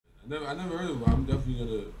I never heard of it. I'm definitely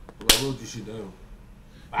gonna. I wrote this shit down.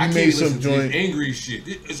 I He can't made some listen to joint this angry shit.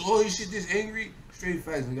 It's all his shit this angry. Straight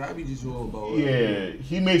facts, nigga. I be just all about. Yeah,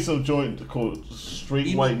 he made some joint called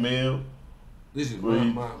Straight White Male. Listen,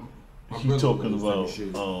 my he talking about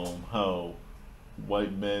how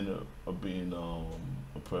white men are being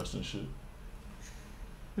oppressed and shit.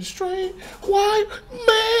 Straight white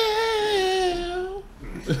male.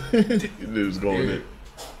 It was going there.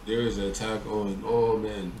 There is an attack on all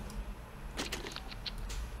men.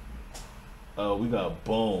 We got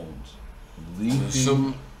bones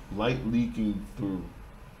leaking, light leaking through.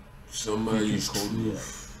 Somebody's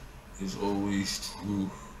truth is always true.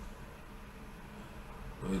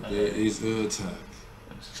 But there is an attack.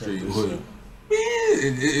 Straight white.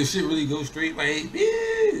 If shit really goes straight white,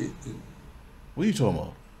 what are you talking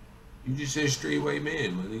about? You just said straight white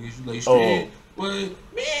man, my nigga. You like straight white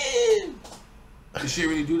man. This shit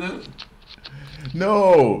really do that?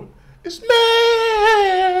 No, it's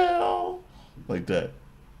male. Like that.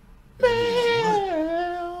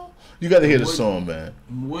 Male. You got to hear the song, man.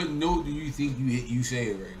 What note do you think you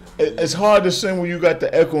saying right now? It's hard to sing when you got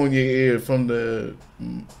the echo in your ear from the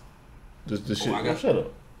shit. Shut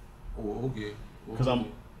up. Oh, okay. Because I'm,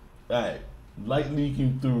 alright, light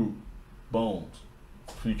leaking through bones,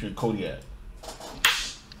 featuring Kodiak.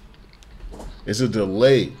 It's a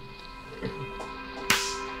delay.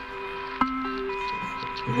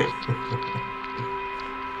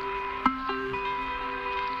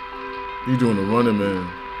 You doing the running man,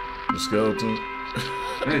 the skeleton.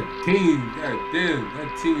 That team, goddamn,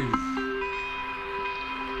 that team is.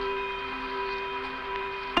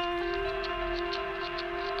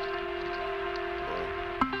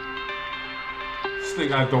 This thing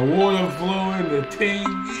got the water flowing, the team,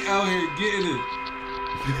 he out here getting it.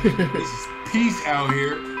 This is peace out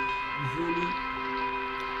here. You feel me?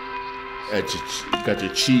 Got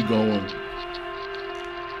your chi going.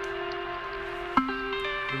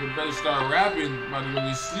 You better start rapping about to go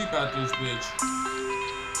to sleep out this bitch.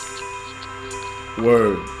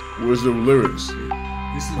 Word. Where's the lyrics?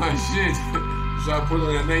 This is my shit. So I put it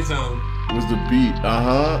on at nighttime. Where's the beat?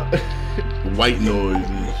 White noise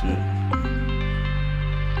and shit.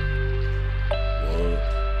 What?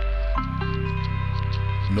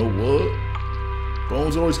 No what?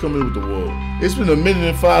 Bones always come in with the what. It's been 1 minute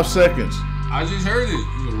and 5 seconds. I just heard it.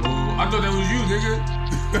 I thought that was you, nigga.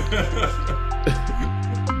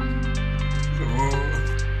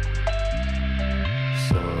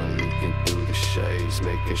 Sun leaking through the shades,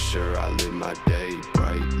 making sure I live my day.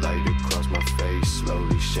 Bright light across my face,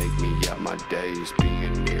 slowly shake me out my days.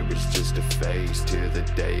 Being near is just a phase, till the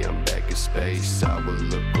day I'm back in space. I will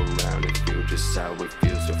look around and feel just how it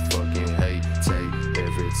feels to fucking hate. Take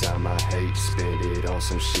every time I hate, spend it on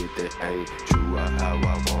some shit that ain't true or how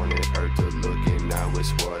I wanted Earth to look, and now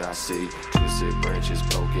it's what I see. Twisted branches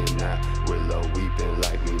broken out, willow weeping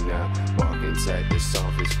like me now. Walking tight, the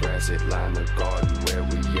softest grass, it line the garden where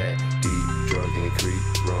we at. Deep, drug and creep,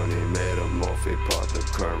 running metamorphic, part the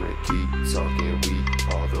current, keep talking we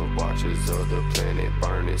all the watchers of the planet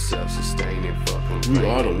burning, self-sustaining, fucking. We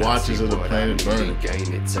are the watchers of the planet burning.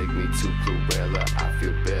 Gain it, take me to Cruella, I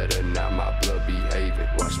feel better, now my blood behaving.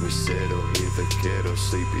 Watch me settle, hear the kettle,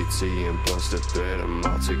 sleepy tea and bust the thread. I'm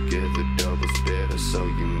all together, doubles better, so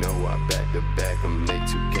you know I back to back. I'm late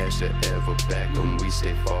to catch the ever back them. We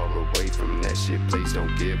stay far away from that shit, please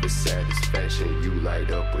don't give us satisfaction. You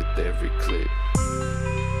light up with every clip.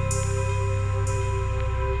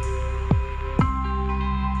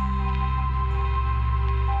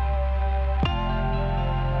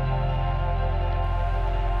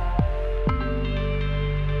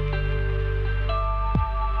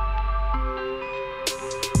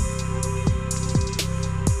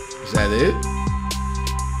 Is that it?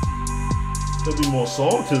 There'll be more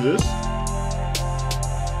song to this.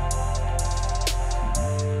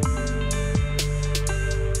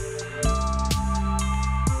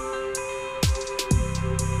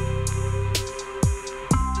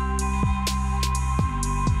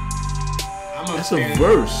 That's a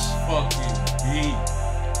verse. Fucking beat.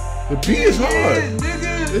 The beat is hard. Yeah, nigga.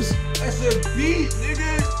 That's a beat,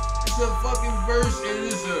 nigga. It's a fucking verse and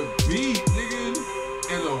it's a beat, nigga.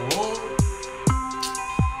 And a wall.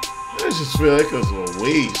 I just feel like it's a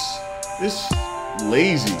waste. It's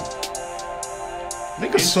lazy.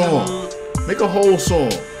 Make a song. Make a whole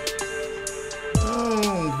song. I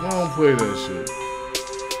don't play that shit.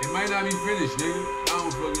 It might not be finished, nigga. I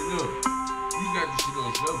don't fucking know. You got the shit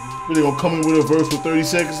on shuffle. But they gonna come in with a verse with 30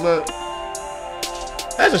 seconds left?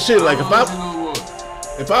 That's a shit. Like if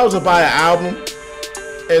I was to buy an album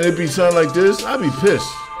and it'd be something like this, I'd be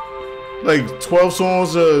pissed. Like 12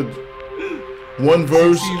 songs one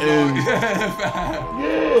verse 16 and bars.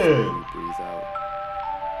 yeah. Breathe out.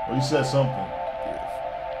 Oh, you said something. Beautiful.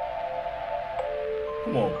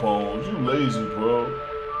 Come on, Bones. You lazy, bro.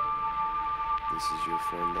 This is your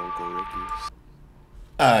friend Uncle Ricky.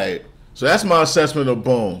 Alright. So that's my assessment of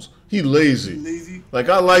Bones. He lazy. Lazy. Like,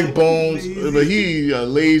 I like Bones, Lazy. but he a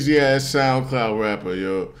lazy ass SoundCloud rapper,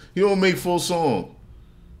 yo. He don't make full songs.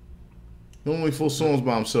 He don't make full songs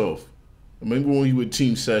by himself. Maybe when he with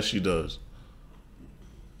Team Sesh, he does.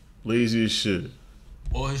 Lazy as shit.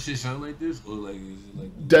 All his shit sound like this, or like is it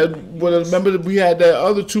like That. Well, remember that we had that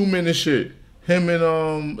other 2-minute shit. Him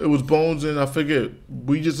and it was Bones and I forget.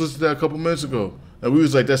 We just listened to that a couple minutes ago, and we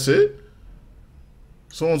was like, "That's it."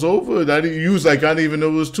 Song's over. You was like, I didn't even know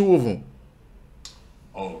it was 2 of them.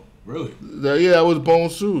 Oh, really? Yeah, that was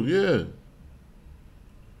Bones too. Yeah.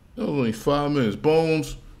 That was only 5 minutes.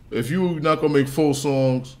 Bones, if you not gonna make full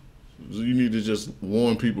songs, you need to just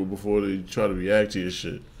warn people before they try to react to your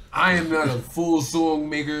shit. I am not a full song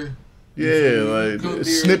maker. Yeah, like come there,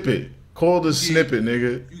 snippet. Call the snippet,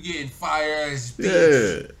 nigga. You getting fire ass beats.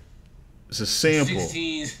 Yeah. It's a sample.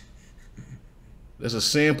 16s. That's a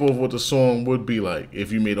sample of what the song would be like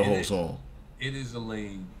if you made a whole song. It is a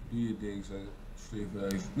lane. Do your thing, son. Straight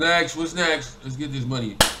facts. Next, what's next? Let's get this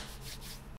money.